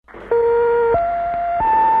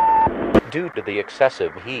Due to the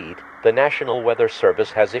excessive heat, the National Weather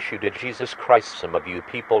Service has issued a Jesus Christ, some of you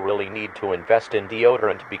people really need to invest in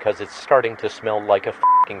deodorant because it's starting to smell like a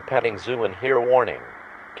f***ing petting zoo, and here warning.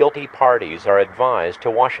 Guilty parties are advised to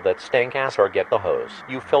wash that stank ass or get the hose,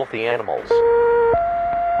 you filthy animals.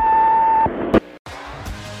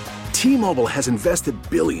 T-Mobile has invested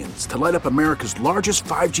billions to light up America's largest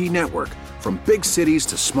 5G network, from big cities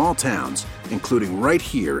to small towns, including right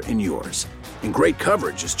here in yours. And great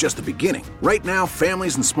coverage is just the beginning. Right now,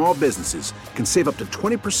 families and small businesses can save up to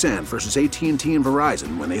 20% versus AT&T and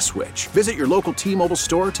Verizon when they switch. Visit your local T-Mobile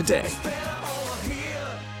store today.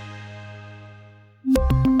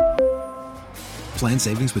 Plan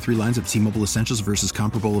savings with 3 lines of T-Mobile Essentials versus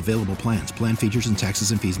comparable available plans. Plan features and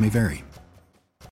taxes and fees may vary.